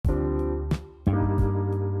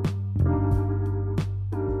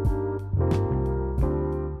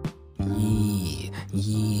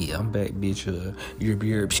Yeah, I'm back, bitch.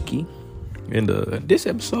 Yerbski. And this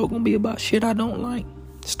episode gonna be about shit I don't like.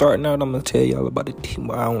 Starting out, I'm gonna tell y'all about I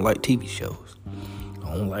don't like TV shows.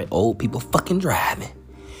 I don't like old people fucking driving.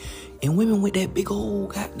 And women with that big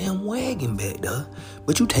old goddamn wagon back there.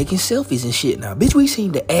 But you taking selfies and shit now. Bitch, we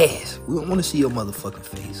seen the ass. We don't want to see your motherfucking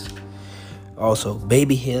face. Also,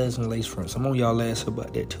 baby hairs and lace fronts. I'm on y'all ass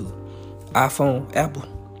about that too. iPhone, Apple.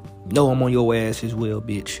 No, I'm on your ass as well,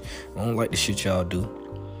 bitch. I don't like the shit y'all do.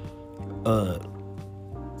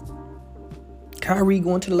 Kyrie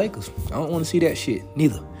going to the Lakers. I don't want to see that shit.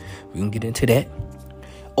 Neither. We gonna get into that.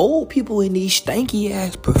 Old people in these stanky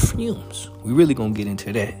ass perfumes. We really gonna get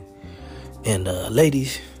into that. And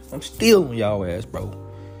ladies, I'm still on y'all ass, bro.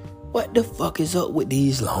 What the fuck is up with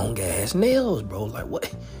these long ass nails, bro? Like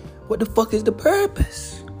what the fuck is the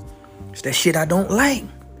purpose? It's that shit I don't like.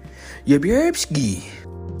 Yerbski.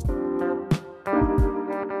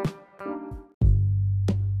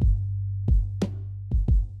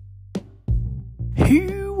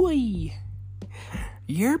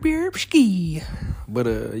 Yerbski.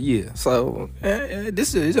 But yeah, so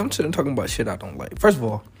I'm talking about shit I don't like. First of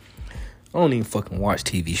all, I don't even fucking watch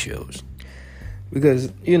TV shows.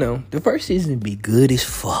 Because, the first season be good as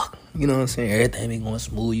fuck. You know what I'm saying? Everything be going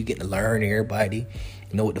smooth. You get to learn everybody.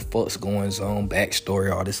 You know what the fuck's going on,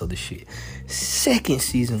 backstory, all this other shit. Second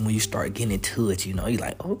season, when you start getting into it, you're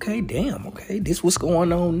like, okay, damn, okay, this what's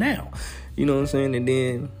going on now. You know what I'm saying? And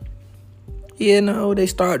then, they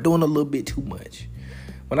start doing a little bit too much.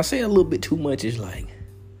 When I say a little bit too much, it's like,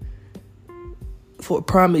 for a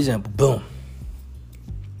prime example, boom.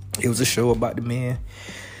 It was a show about the man.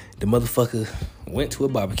 The motherfucker went to a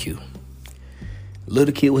barbecue.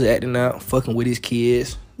 Little kid was acting out, fucking with his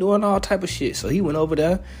kids, doing all type of shit. So he went over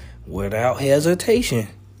there without hesitation.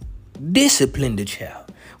 Disciplined the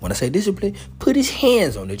child. When I say discipline, put his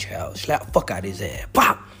hands on the child. Slap fuck out his ass.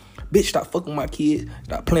 Pop! Bitch, stop fucking with my kids.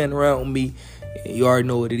 Stop playing around with me. You already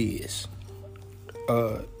know what it is.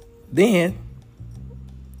 Then,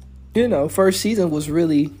 first season was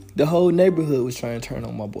really, the whole neighborhood was trying to turn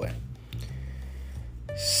on my boy.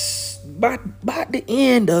 By the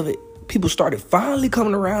end of it, people started finally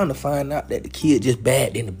coming around to find out that the kid just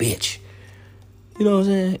bad than the bitch. You know what I'm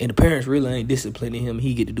saying? And the parents really ain't disciplining him.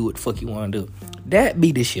 He get to do what the fuck he want to do. That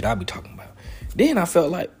be the shit I be talking about. Then I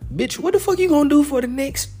felt like, bitch, what the fuck you gonna do for the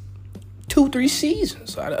next 2-3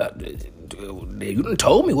 seasons? You done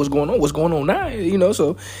told me what's going on now,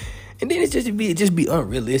 so. And then it just be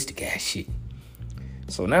unrealistic ass shit.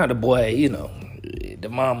 So now the boy, the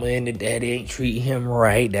mama and the daddy ain't treating him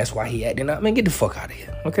right. That's why he acting out. Man, get the fuck out of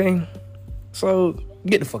here, okay? So,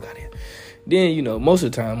 get the fuck out of here. Then, most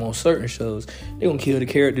of the time on certain shows, they gonna kill the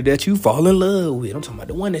character that you fall in love with. I'm talking about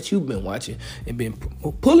the one that you've been watching and been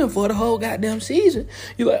pulling for the whole goddamn season.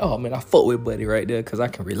 You're like, oh, man, I fuck with Buddy right there because I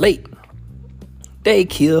can relate. They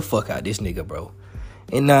kill the fuck out this nigga, bro.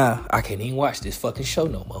 And now, I can't even watch this fucking show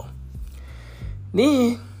no more.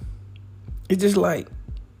 Then, it's just like,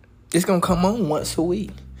 it's gonna come on once a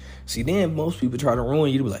week. See, then most people try to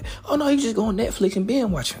ruin you to be like, oh no, you just go on Netflix and binge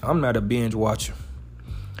watch it. I'm not a binge watcher.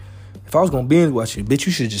 If I was gonna binge watch it, bitch,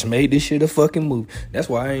 you should just made this shit a fucking movie. That's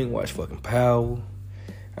why I ain't watch fucking Power.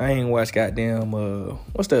 I ain't watch goddamn,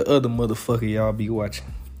 what's that other motherfucker y'all be watching?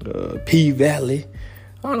 P-Valley.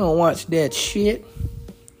 I don't watch that shit.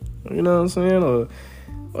 You know what I'm saying? Or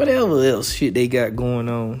whatever else shit they got going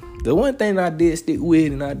on. The one thing I did stick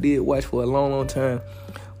with and I did watch for a long, long time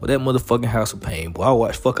was that motherfucking House of Pain. Boy, I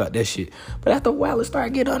watched fuck out that shit. But after a while, it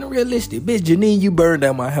started getting unrealistic. Bitch, Janine, you burned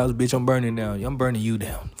down my house, bitch. I'm burning down. I'm burning you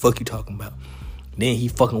down. Fuck you talking about. Then he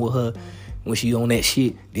fucking with her when she on that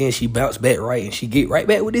shit. Then she bounced back right and she get right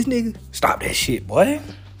back with this nigga. Stop that shit, boy.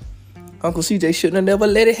 Uncle CJ shouldn't have never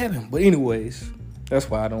let it happen. But anyways,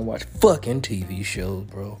 that's why I don't watch fucking TV shows,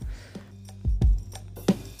 bro.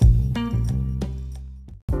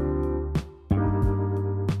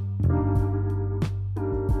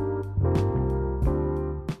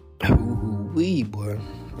 Boy,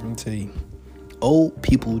 let me tell you, old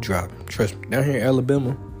people driving. Trust me, down here in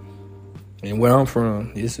Alabama, and where I'm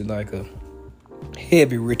from, this is like a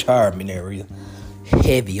heavy retirement area.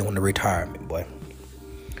 Heavy on the retirement, boy.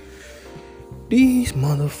 These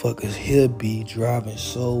motherfuckers here be driving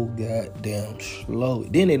so goddamn slow.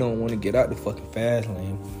 Then they don't want to get out the fucking fast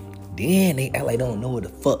lane. Then they act like they don't know where the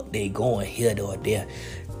fuck they going here or there.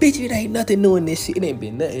 Bitch, it ain't nothing new in this city. It ain't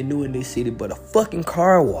been nothing new in this city but a fucking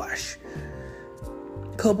car wash.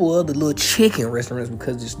 Couple other little chicken restaurants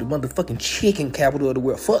because it's the motherfucking chicken capital of the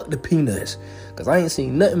world. Fuck the peanuts. Because I ain't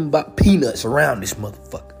seen nothing but peanuts around this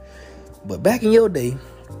motherfucker. But back in your day,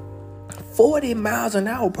 40 miles an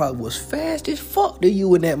hour probably was fast as fuck to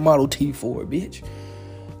you in that Model T Ford, bitch.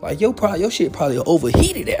 Like, your shit probably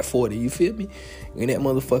overheated at 40, you feel me? And that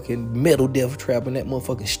motherfucking metal death trap and that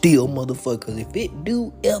motherfucking steel motherfucker. If it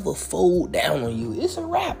do ever fold down on you, it's a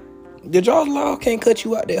wrap. The Jaws law can't cut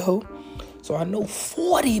you out that hoe. So I know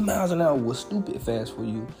 40 miles an hour was stupid fast for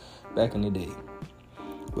you back in the day.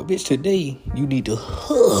 But bitch, today, you need to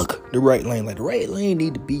hug the right lane. Like, the right lane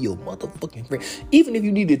need to be your motherfucking friend. Even if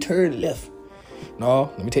you need to turn left.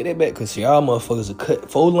 No, let me take that back, because y'all motherfuckers will cut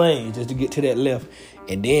 4 lanes just to get to that left.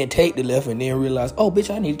 And then take the left and then realize, oh,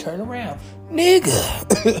 bitch, I need to turn around.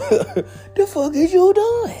 Nigga, the fuck is you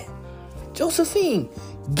doing? Josephine,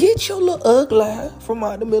 get your little ugly from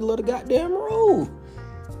out the middle of the goddamn road.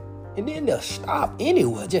 And then they'll stop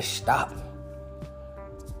anywhere. Just stop.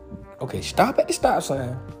 Okay, stop at the stop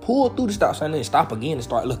sign. Pull through the stop sign and then stop again and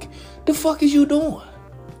start looking. The fuck is you doing?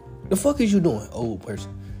 The fuck is you doing, old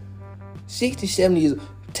person? 60, 70 years old.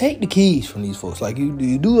 Take the keys from these folks. Like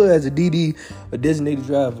you do it as a DD, a designated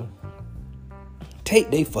driver. Take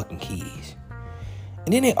they fucking keys.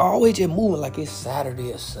 And then they always just moving like it's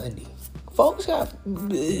Saturday or Sunday. Folks got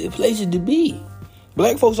places to be.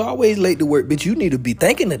 Black folks always late to work, bitch. You need to be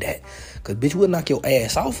thinking of that. Because, bitch, we'll knock your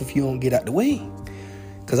ass off if you don't get out the way.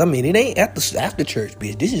 Because, I mean, it ain't after church,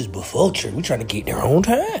 bitch. This is before church. We trying to get their own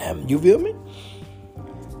time. You feel me?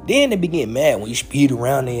 Then they be getting mad when you speed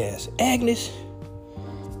around their ass. Agnes,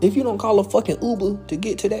 if you don't call a fucking Uber to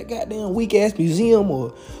get to that goddamn weak-ass museum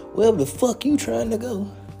or wherever the fuck you trying to go,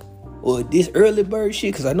 or this early bird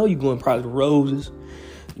shit, because I know you going probably to Roses.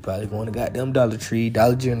 You probably going to goddamn Dollar Tree,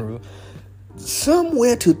 Dollar General,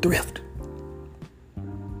 somewhere to thrift.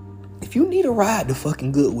 If you need a ride to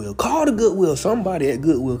fucking Goodwill, call the Goodwill, somebody at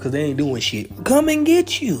Goodwill, because they ain't doing shit. Come and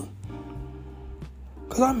get you.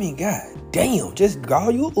 Because, I mean, god damn, just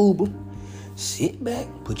call your Uber, sit back,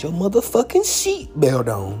 put your motherfucking seatbelt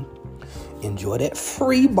on, enjoy that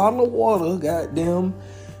free bottle of water, goddamn,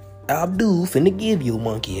 Abdul finna give you,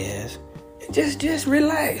 monkey ass. And just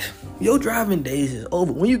relax. Your driving days is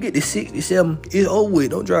over. When you get to 67, it's over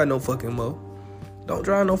with. Don't drive no fucking more. Don't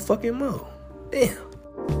drive no fucking more. Damn.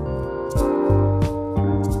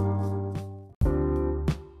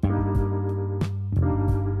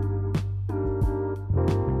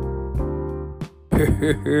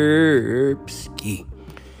 Ski.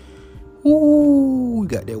 Ooh, we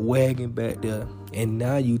got that wagon back there. And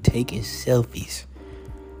now you taking selfies.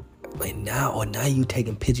 And now you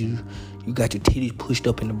taking pictures. You got your titties pushed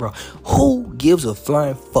up in the bra. Who gives a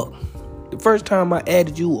flying fuck? The first time I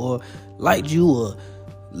added you or liked you or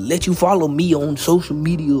let you follow me on social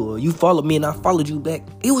media or you followed me and I followed you back,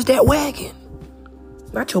 it was that wagon.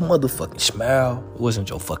 Not your motherfucking smile. It wasn't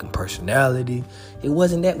your fucking personality. It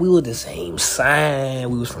wasn't that we were the same sign.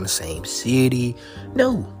 We was from the same city.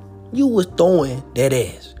 No. You was throwing that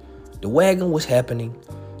ass. The wagon was happening.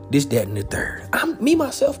 This, that, and the third.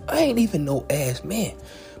 I ain't even no ass man.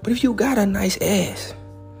 But if you got a nice ass.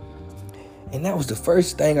 And that was the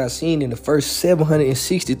first thing I seen in the first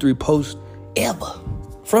 763 posts ever.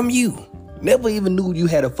 From you. Never even knew you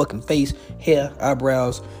had a fucking face, hair,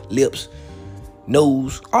 eyebrows, lips,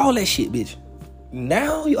 nose, all that shit, bitch.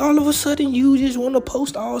 Now, all of a sudden, you just want to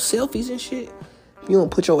post all selfies and shit. You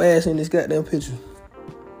don't put your ass in this goddamn picture.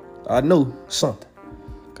 I know something.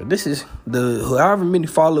 Cause this is however many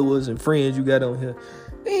followers and friends you got on here.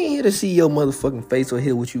 They ain't here to see your motherfucking face or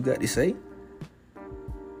hear what you got to say.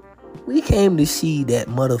 We came to see that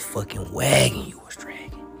motherfucking wagon you was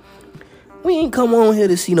dragging. We ain't come on here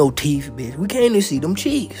to see no teeth, bitch. We came to see them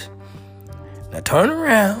cheeks. Now turn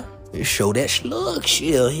around and show that slug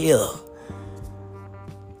shell here.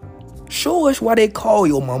 Show us why they call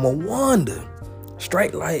your mama Wanda.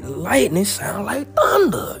 Strike like lightning, sound like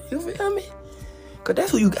thunder. You feel me? Cause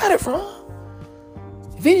that's where you got it from.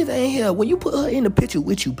 If anything here, when you put her in the picture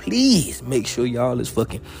with you, please make sure y'all is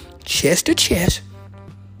fucking chest to chest,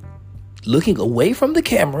 looking away from the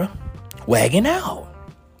camera, wagging out.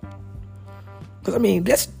 Cause I mean,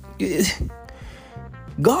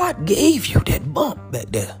 God gave you that bump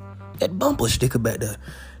back there, that bumper sticker back there,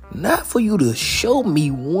 not for you to show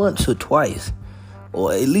me once or twice,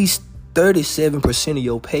 or at least 37% of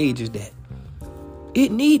your page is that.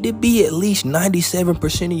 It need to be at least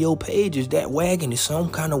 97% of your pages that wagon is some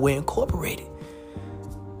kind of way incorporated.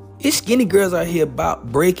 It's skinny girls out here about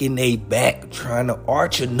breaking their back, trying to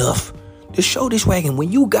arch enough to show this wagon when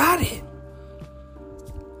you got it.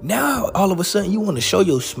 Now, all of a sudden, you want to show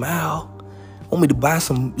your smile. Want me to buy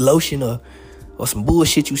some lotion or some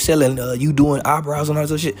bullshit you selling, you doing eyebrows and all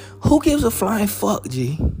that shit. Who gives a flying fuck,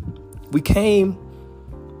 G? We came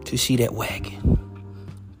to see that wagon.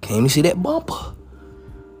 Came to see that bumper.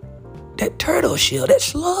 That turtle shell, that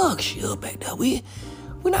slug shell back there. We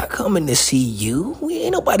We're not coming to see you.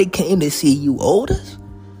 Ain't nobody came to see you, oldest.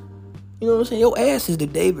 You know what I'm saying? Your ass is the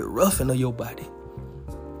David Ruffin of your body.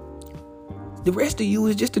 The rest of you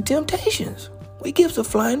is just the Temptations. We gives a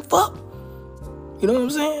flying fuck. You know what I'm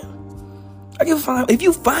saying? I give a flying. If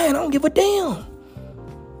you fine, I don't give a damn.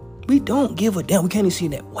 We don't give a damn. We can't even see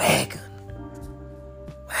that wagon.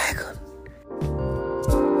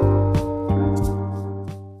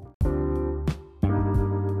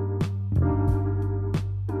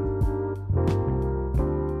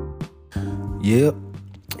 Yep.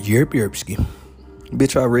 Yerpski.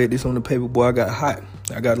 Bitch, I read this on the paper, boy. I got hot.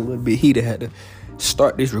 I got a little bit heated. Had to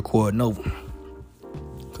start this recording over.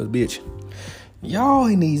 Cause, bitch, y'all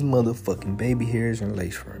in these motherfucking baby hairs and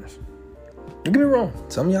lace fronts. Don't get me wrong.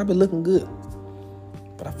 Some of y'all been looking good.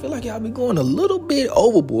 But I feel like y'all be going a little bit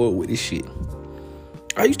overboard with this shit.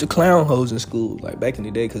 I used to clown hoes in school, like back in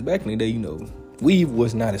the day. Cause back in the day, you know, weave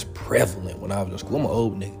was not as prevalent when I was in school. I'm an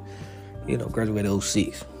old nigga. You know, graduated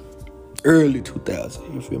 06. Early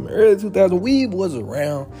 2000, you feel me? Early 2000, weed was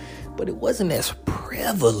around, but it wasn't as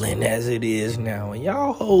prevalent as it is now. And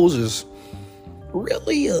y'all hoes is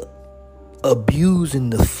really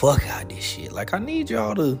abusing the fuck out of this shit. Like, I need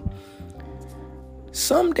y'all to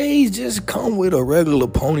some days just come with a regular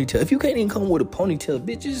ponytail. If you can't even come with a ponytail,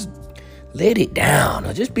 bitch, just let it down.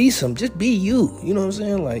 Or just be you. You know what I'm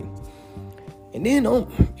saying? Like, and then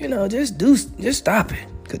don't, you know, just stop it.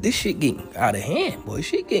 Cause this shit getting out of hand, boy.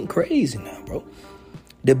 Shit getting crazy now, bro.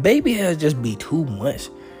 The baby hairs just be too much.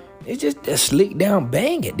 It's just a slick down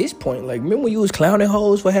bang at this point. Like, remember when you was clowning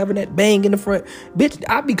hoes for having that bang in the front? Bitch,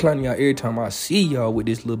 I be clowning y'all every time I see y'all with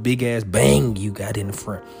this little big ass bang you got in the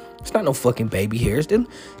front. It's not no fucking baby hairs. Them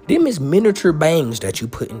is miniature bangs that you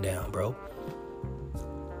putting down, bro.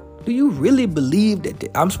 Do you really believe that?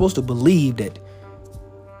 I'm supposed to believe that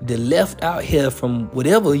the left out hair from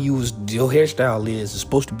whatever your hairstyle is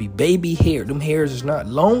supposed to be baby hair. Them hairs is not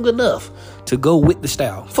long enough to go with the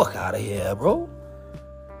style. Fuck out of here, bro.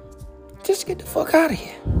 Just get the fuck out of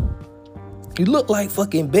here. You look like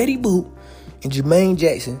fucking Betty Boop and Jermaine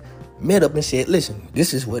Jackson met up and said, listen,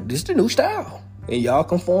 this is the new style. And y'all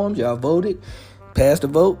conformed, y'all voted, passed the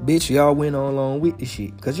vote, bitch, y'all went on along with the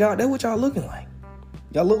shit. Cause y'all, that's what y'all looking like.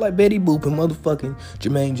 Y'all look like Betty Boop and motherfucking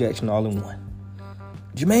Jermaine Jackson all in one.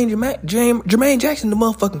 Jermaine Jackson, the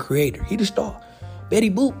motherfucking creator. He the star.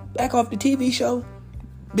 Betty Boop, back off the TV show.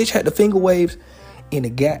 Bitch had the finger waves and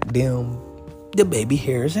the baby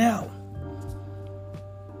hairs out.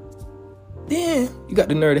 Then, you got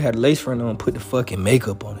the nerd that had the lace front on and put the fucking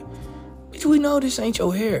makeup on it. Bitch, we know this ain't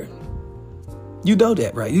your hair. You know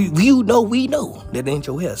that, right? We know that ain't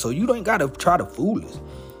your hair. So you ain't gotta try to fool us.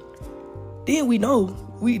 Then we know,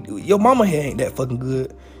 your mama hair ain't that fucking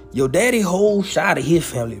good. Your daddy whole side of his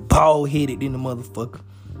family bald-headed in the motherfucker.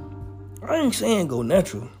 I ain't saying go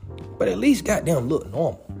natural, but at least goddamn look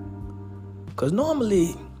normal. Cause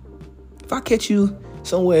normally, if I catch you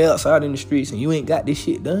somewhere else out in the streets and you ain't got this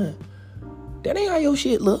shit done, that ain't how your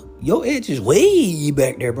shit look. Your edges way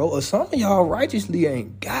back there, bro. Or some of y'all righteously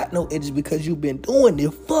ain't got no edges because you been doing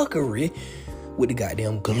this fuckery with the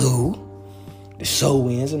goddamn glue, the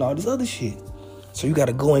sew-ins, and all this other shit. So you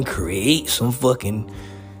gotta go and create some fucking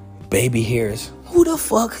baby hairs.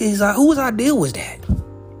 Whose idea was that?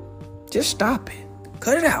 Just stop it.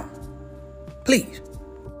 Cut it out. Please.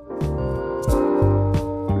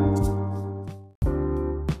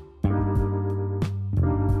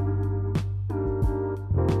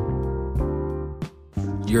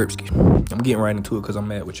 Yerpski. I'm getting right into it because I'm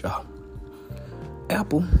mad with y'all.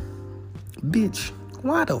 Apple, bitch,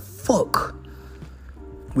 why the fuck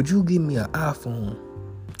would you give me an iPhone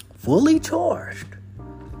fully charged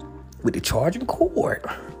with the charging cord,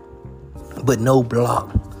 but no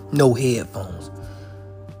block, no headphones?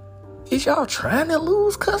 Is y'all trying to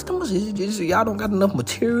lose customers? Is it just y'all don't got enough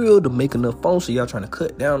material to make enough phones, so y'all trying to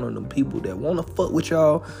cut down on them people that want to fuck with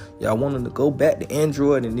y'all? Y'all want them to go back to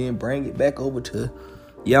Android and then bring it back over to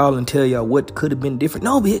y'all and tell y'all what could have been different?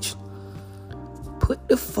 No, bitch. Put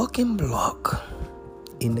the fucking block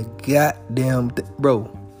in the goddamn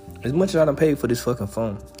bro. As much as I done paid for this fucking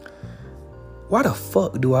phone, why the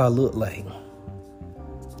fuck do I look like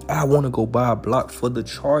I want to go buy a block for the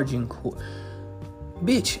charging cord?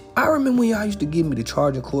 Bitch, I remember when y'all used to give me the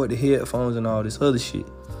charging cord, the headphones, and all this other shit.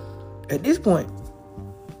 At this point,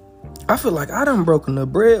 I feel like I done broken the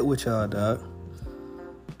bread with y'all, dog.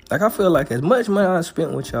 Like, I feel like as much money I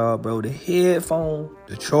spent with y'all, bro, the headphone,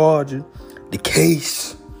 the charger, the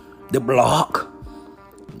case, the block,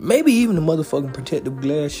 maybe even the motherfucking protective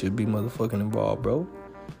glass should be motherfucking involved, bro.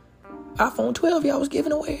 iPhone 12, y'all was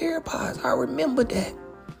giving away AirPods. I remember that.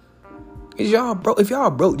 Is y'all broke? If y'all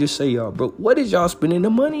broke, just say y'all broke. What is y'all spending the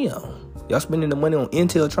money on? Y'all spending the money on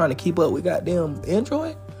Intel trying to keep up with goddamn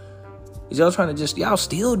Android? Is y'all trying to y'all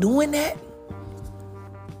still doing that?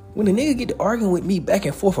 When the nigga get to arguing with me back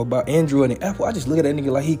and forth about Android and Apple, I just look at that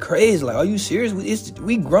nigga like he crazy. Like, are you serious?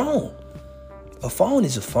 We grown. A phone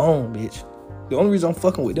is a phone, bitch. The only reason I'm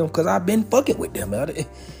fucking with them because I've been fucking with them.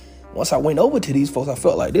 Once I went over to these folks, I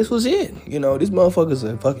felt like this was it. You know, these motherfuckers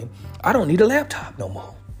are fucking... I don't need a laptop no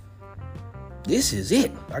more. This is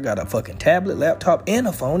it. I got a fucking tablet, laptop, and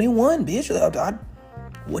a phone in one, bitch.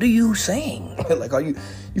 What are you saying? Like, you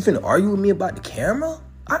finna argue with me about the camera?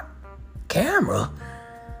 Camera?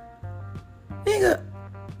 Nigga,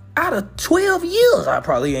 out of 12 years, I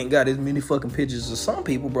probably ain't got as many fucking pictures as some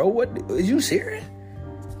people, bro. What, is you serious?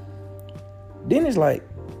 Then it's like,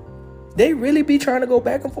 they really be trying to go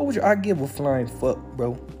back and forth with you. I give a flying fuck,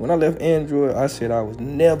 bro. When I left Android, I said I was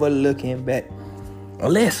never looking back.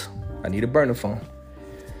 Unless I need a burner phone.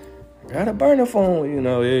 Got a burner phone, you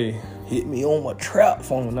know, hey, hit me on my trap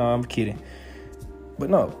phone. No, I'm kidding.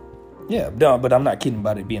 But no. Yeah, no, but I'm not kidding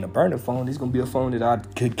about it being a burner phone. It's going to be a phone that I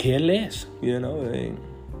could care less, you know. Hey,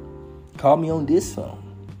 call me on this phone.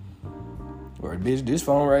 Or, bitch, this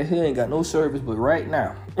phone right here ain't got no service but right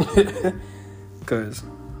now. Because,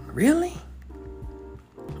 really?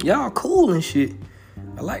 Y'all cool and shit.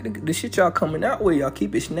 I like the shit y'all coming out with. Y'all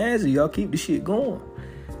keep it snazzy. Y'all keep the shit going.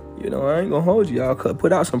 You know, I ain't gonna hold you. Y'all could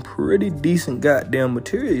put out some pretty decent goddamn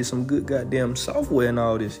material. Some good goddamn software and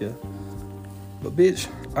all this here. But, bitch,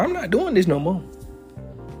 I'm not doing this no more.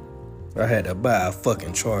 I had to buy a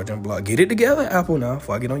fucking charging block. Get it together, Apple, now,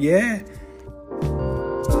 before I get on your ass.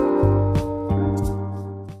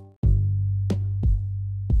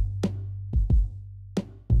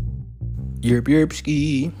 Yerp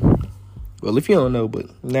ski. Well, if you don't know, but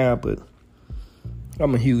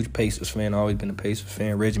I'm a huge Pacers fan. I've always been a Pacers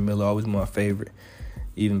fan. Reggie Miller always my favorite.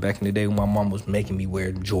 Even back in the day when my mom was making me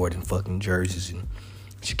wear Jordan fucking jerseys and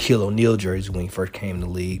Shaquille O'Neal jerseys when he first came in the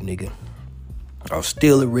league, nigga. I was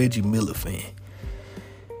still a Reggie Miller fan.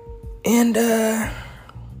 And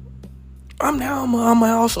I'm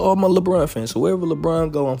also a LeBron fan. So wherever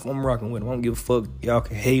LeBron go, I'm rocking with him. I don't give a fuck. Y'all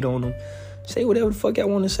can hate on him. Say whatever the fuck y'all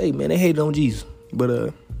want to say, man. They hated on Jesus.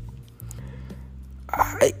 But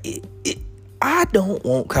I don't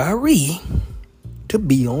want Kyrie to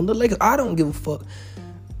be on the Lakers. I don't give a fuck.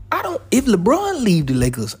 If LeBron leave the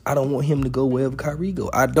Lakers, I don't want him to go wherever Kyrie go.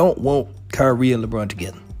 I don't want Kyrie and LeBron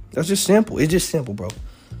together. That's just simple. It's just simple, bro.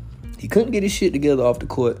 He couldn't get his shit together off the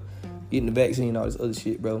court, getting the vaccine, all this other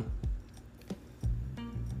shit, bro.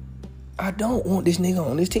 I don't want this nigga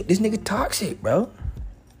on this team. This nigga toxic, bro.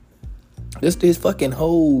 This fucking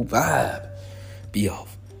whole vibe be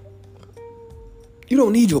off. You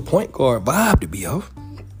don't need your point guard vibe to be off.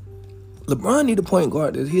 LeBron need a point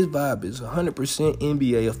guard that his vibe is 100%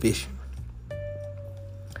 NBA efficient.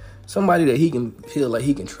 Somebody that he can feel like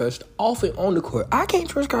he can trust off and on the court. I can't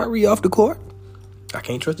trust Kyrie off the court. I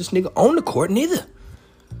can't trust this nigga on the court neither.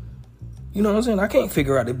 You know what I'm saying? I can't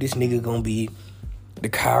figure out if this nigga gonna be the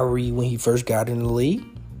Kyrie when he first got in the league.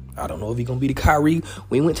 I don't know if he gonna be the Kyrie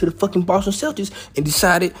when he went to the fucking Boston Celtics and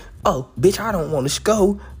decided, oh, bitch, I don't want to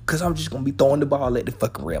score because I'm just gonna be throwing the ball at the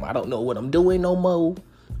fucking rim. I don't know what I'm doing no more.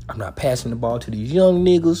 I'm not passing the ball to these young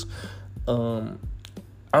niggas.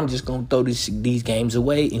 I'm just going to throw these games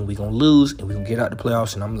away and we going to lose and we going to get out the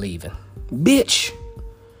playoffs and I'm leaving. Bitch,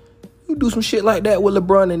 you do some shit like that with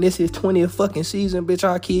LeBron and this is 20th fucking season, bitch,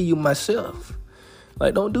 I'll kill you myself.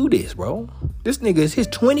 Like, don't do this, bro. This nigga is his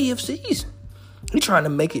 20th season. He trying to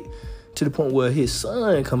make it to the point where his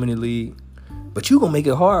son come in the league. But you going to make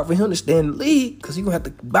it hard for him to stay in the league because he going to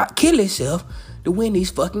have to kill himself to win these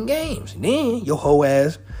fucking games. And then your whole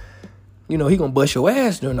ass, you know, he going to bust your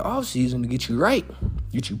ass during the offseason to get you right.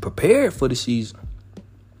 Get you prepared for the season.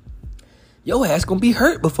 Your ass going to be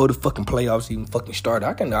hurt before the fucking playoffs even fucking start.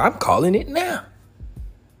 I'm calling it now.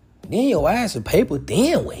 Then your ass a paper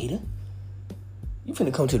thin waiter. You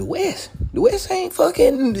finna come to the West. The West ain't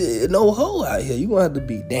fucking no hole out here. You going to have to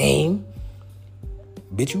be Dame.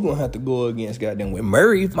 Bitch, you gonna have to go against goddamn when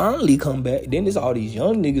Murray finally come back. Then there's all these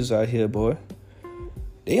young niggas out here, boy.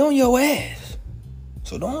 They on your ass.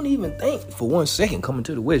 So don't even think for 1 second coming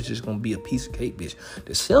to the West just gonna be a piece of cake, bitch.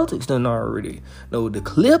 The Celtics done already. No, the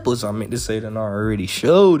Clippers, I meant to say, done already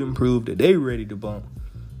showed and proved that they ready to bump.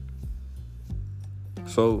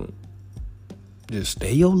 So just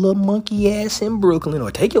stay your little monkey ass in Brooklyn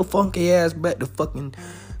or take your funky ass back to fucking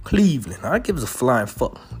Cleveland. I give a flying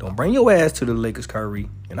fuck. Don't bring your ass to the Lakers, Kyrie.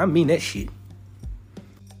 And I mean that shit.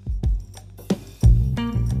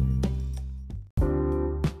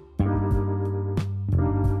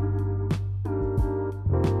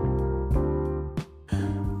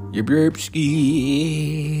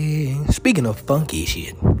 Speaking of funky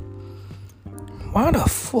shit, why the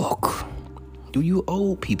fuck do you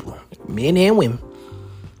old people, men and women,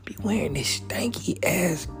 be wearing this stanky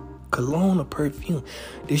ass cologne or perfume?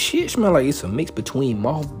 This shit smell like it's a mix between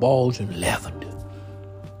mothballs and lavender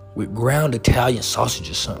with ground Italian sausage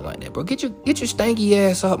or something like that, bro. Get your stanky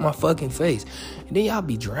ass out my fucking face. And then y'all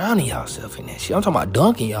be drowning y'allself in that shit. I'm talking about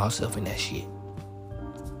dunking y'allself in that shit.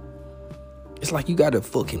 It's like you got a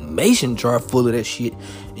fucking mason jar full of that shit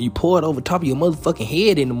and you pour it over top of your motherfucking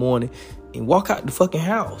head in the morning and walk out the fucking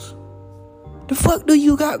house. The fuck do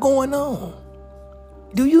you got going on?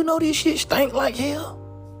 Do you know this shit stink like hell?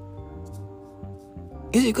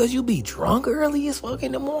 Is it because you be drunk early as fuck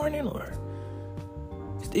in the morning, or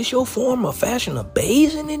is this your form of fashion of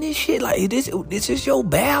bathing in this shit? Like, this is your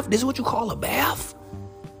bath? This is what you call a bath?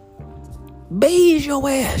 Bathe your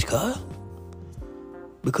ass, cuz.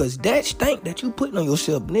 Because that stink that you putting on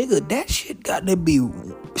yourself, nigga, that shit got to be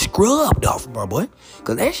scrubbed off, my boy.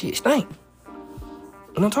 Because that shit stink.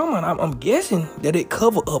 And I'm talking about, I'm guessing that it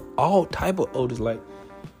cover up all type of odors. Like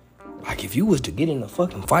if you was to get in a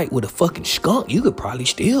fucking fight with a fucking skunk, you could probably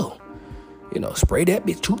still, spray that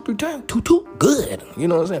bitch 2-3 times. Too good. You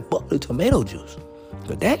know what I'm saying? Fuck the tomato juice.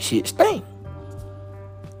 But that shit stink.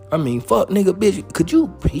 I mean, fuck, nigga, bitch, could you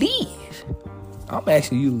please? I'm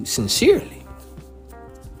asking you sincerely.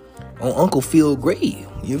 On Uncle Phil grave,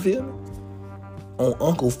 you feel me? On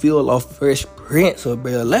Uncle Phil of Fresh Prince of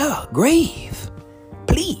Bel-Air grave.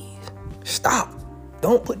 Please, stop.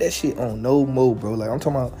 Don't put that shit on no more, bro. Like, I'm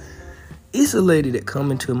talking about, it's a lady that come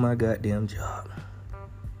into my goddamn job.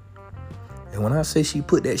 And when I say she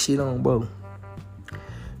put that shit on, bro,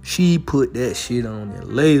 she put that shit on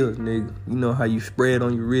in layers, nigga. You know how you spray it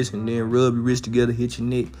on your wrist and then rub your wrist together, hit your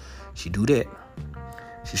neck? She do that.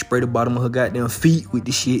 She spray the bottom of her goddamn feet with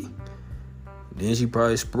the shit. Then she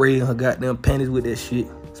probably spray her goddamn panties with that shit.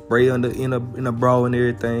 Spray in a bra and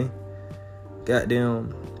everything.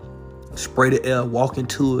 Goddamn spray the air, walk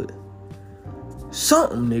into it.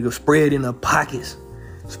 Something, nigga. Spray it in her pockets.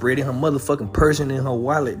 Spray it in her motherfucking purse and in her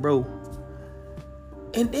wallet, bro.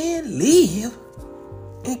 And then leave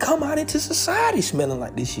and come out into society smelling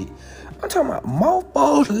like this shit. I'm talking about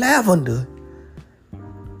mothballs, lavender,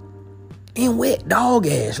 and wet dog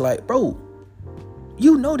ass. Like, bro,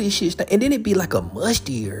 you know this shit stink. And then it be like a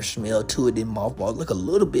mustier smell to it than mothballs. Like a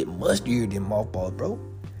little bit mustier than mothballs, bro.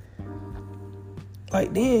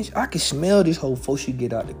 Like, then I can smell this hoe before she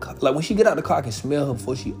get out the car. Like, when she get out the car, I can smell her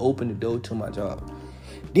before she open the door to my job.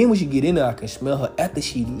 Then when she get in there, I can smell her after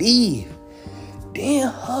she leave. Then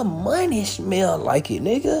her money smell like it,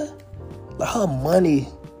 nigga. Like, her money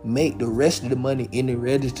make the rest of the money in the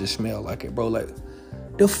register smell like it, bro. Like,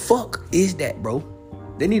 the fuck is that, bro?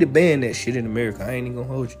 They need to ban that shit in America. I ain't even gonna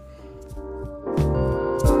hold you.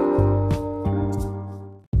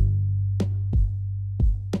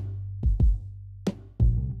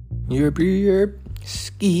 Yerp,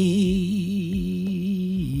 ski.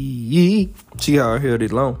 See how I held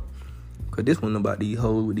it long? Cause this one about these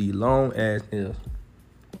hoes with these long ass nails.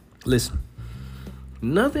 Listen,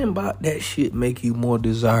 nothing about that shit make you more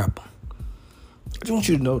desirable. I just want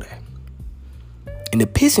you to know that. And the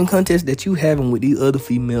pissing contest that you having with these other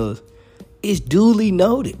females is duly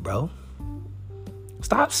noted, bro.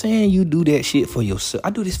 Stop saying you do that shit for yourself.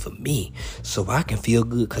 I do this for me, so I can feel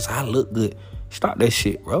good because I look good. Stop that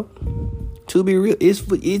shit, bro. To be real, it's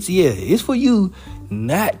for you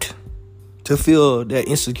not to feel that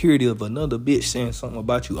insecurity of another bitch saying something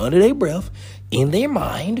about you under their breath, in their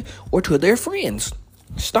mind, or to their friends.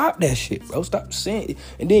 Stop that shit, bro. Stop saying it.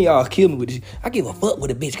 And then y'all kill me with this. I give a fuck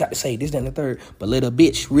what a bitch got to say, this, that, and the third. But let a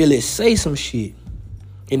bitch really say some shit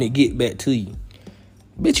and it get back to you.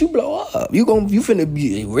 Bitch, you blow up. You finna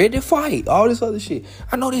be ready to fight. All this other shit.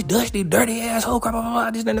 I know this dusty, dirty asshole, blah, blah,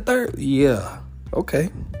 blah, this, that, and the third. Yeah. Okay.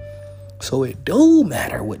 So it do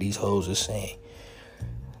matter what these hoes are saying.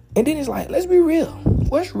 And then it's like, let's be real.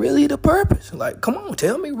 What's really the purpose? Like, come on,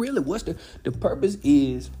 tell me really what's the purpose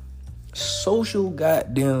is social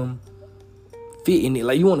goddamn fit in it.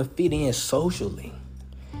 Like, you want to fit in socially.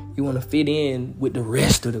 You want to fit in with the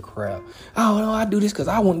rest of the crowd. Oh, no, I do this because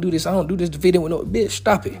I want to do this. I don't do this to fit in with no bitch.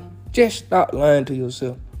 Stop it. Just stop lying to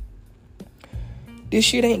yourself. This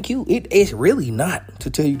shit ain't cute. It's really not, to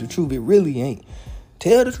tell you the truth. It really ain't.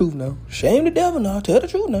 Tell the truth now. Shame the devil now. Tell the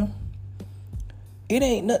truth now. It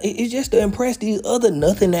ain't nothing. It's just to impress these other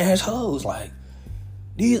nothing ass hoes. Like,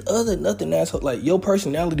 these other nothing ass hoes. Like, your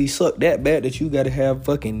personality suck that bad that you gotta have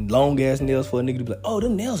fucking long ass nails for a nigga to be like, oh,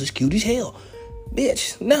 them nails is cute as hell.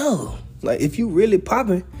 Bitch, no. Like, if you really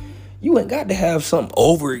popping, You ain't got to have something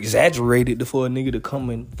over exaggerated for a nigga to come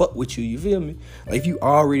and fuck with you. You feel me? Like if you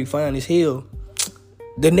already fine as hell,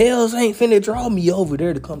 the nails ain't finna draw me over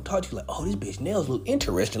there to come talk to you. Like, oh, this bitch nails look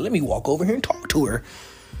interesting. Let me walk over here and talk to her.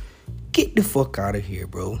 Get the fuck out of here,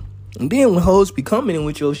 bro. And then when hoes be coming in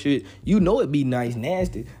with your shit, you know it be nice,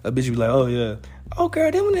 nasty. A bitch be like, oh yeah, oh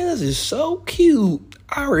girl, them nails is so cute.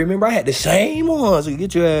 I remember I had the same ones. So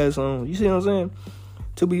get your ass on. You see what I'm saying?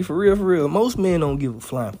 To be for real, most men don't give a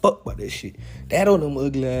flying fuck about that shit. That on them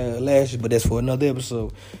ugly ass lashes, but that's for another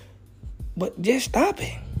episode. But just stop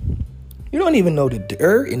it. You don't even know the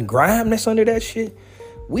dirt and grime that's under that shit.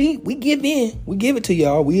 We give in. We give it to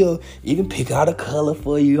y'all. We'll even pick out a color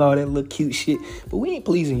for you, all that little cute shit. But we ain't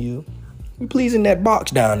pleasing you. We pleasing that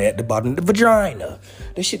box down there at the bottom, the vagina.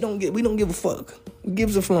 That shit we don't give a fuck. We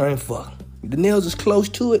gives a flying fuck. The nails is close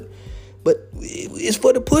to it, but it's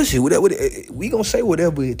for the pussy. Whatever we gonna say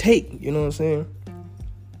whatever it take. You know what I'm saying?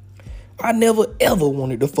 I never ever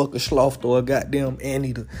wanted to fuck a sloth or a goddamn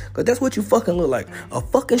anteater, cause that's what you fucking look like. A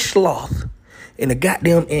fucking sloth and a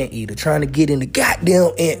goddamn anteater trying to get in the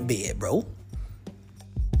goddamn ant bed, bro.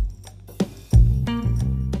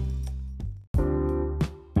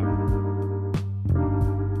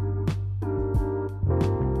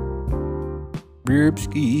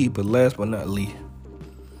 Berbski, but last but not least,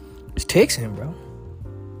 it's texting, bro.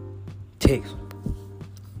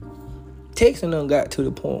 Texting done got to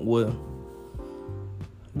the point where,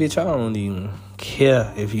 bitch, I don't even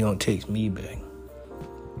care if you don't text me back.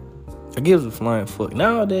 I gives a flying fuck.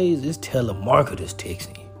 Nowadays, it's telemarketers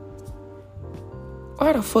texting you.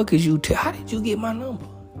 Why the fuck is you how did you get my number?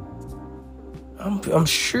 I'm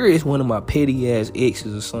sure it's one of my petty ass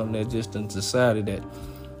exes or something that just done decided that,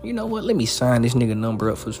 you know what, let me sign this nigga number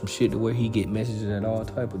up for some shit to where he get messages at all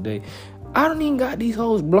type of day. I don't even got these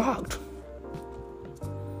hoes blocked.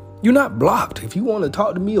 You're not blocked. If you want to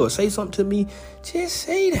talk to me or say something to me, just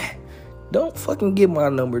say that. Don't fucking give my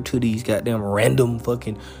number to these goddamn random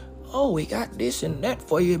fucking, oh, we got this and that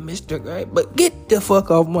for you, Mr. Guy. But get the fuck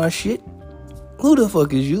off my shit. Who the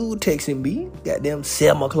fuck is you texting me? Goddamn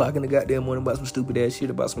 7 o'clock in the goddamn morning about some stupid ass shit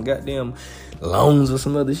about some goddamn loans or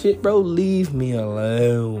some other shit. Bro, leave me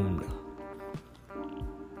alone.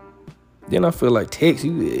 Then I feel like text,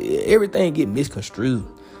 everything get misconstrued.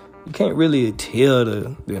 You can't really tell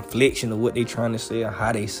the inflection of what they trying to say or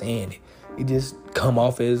how they saying it. It just come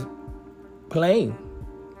off as plain,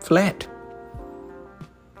 flat,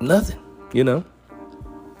 nothing, you know?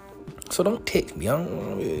 So don't text me.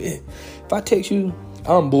 If I text you,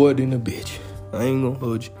 I'm bored in a bitch. I ain't gonna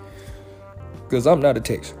hold you. Because I'm not a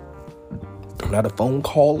texter. I'm not a phone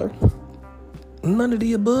caller. None of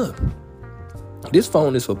the above. This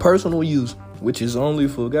phone is for personal use, which is only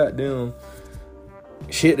for goddamn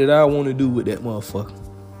shit that I want to do with that motherfucker.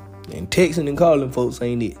 And texting and calling folks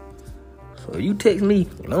ain't it. So you text me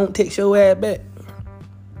and I don't text your ass back,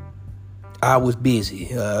 I was busy.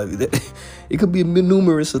 It could be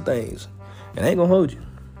numerous of things. And I ain't gonna hold you.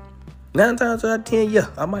 9 times out of 10, yeah,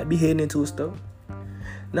 I might be heading into a store.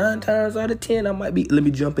 9 times out of 10, I might be, let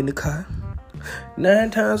me jump in the car.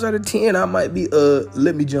 9 times out of 10, I might be,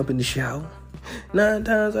 let me jump in the shower. 9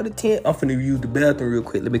 times out of 10, I'm finna use the bathroom real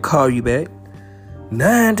quick. Let me call you back.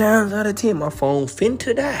 9 times out of 10, my phone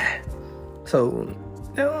finna die. So,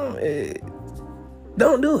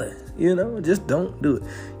 don't do it. You know, just don't do it.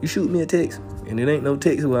 You shoot me a text, and it ain't no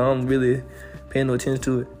text where I'm really paying no attention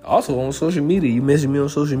to it. Also, on social media, you message me on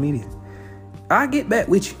social media, I get back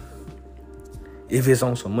with you. If it's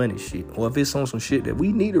on some money shit, or if it's on some shit that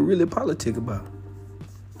we need to really politic about.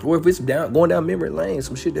 Or if it's going down memory lane,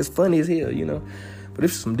 some shit that's funny as hell, you know. But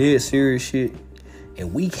if it's some dead serious shit,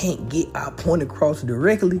 and we can't get our point across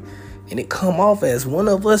directly, and it come off as one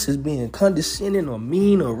of us is being condescending or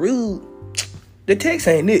mean or rude, the text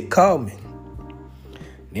ain't it. Call me.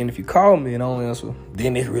 Then if you call me and I don't answer,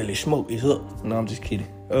 then it's really smoke. It's up. No, I'm just kidding.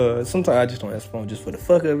 Sometimes I just don't answer the phone just for the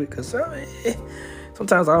fuck of it, because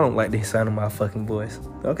sometimes I don't like the sound of my fucking voice.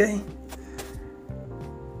 Okay?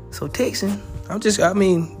 So texting,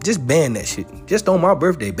 just ban that shit. Just on my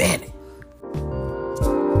birthday, ban it.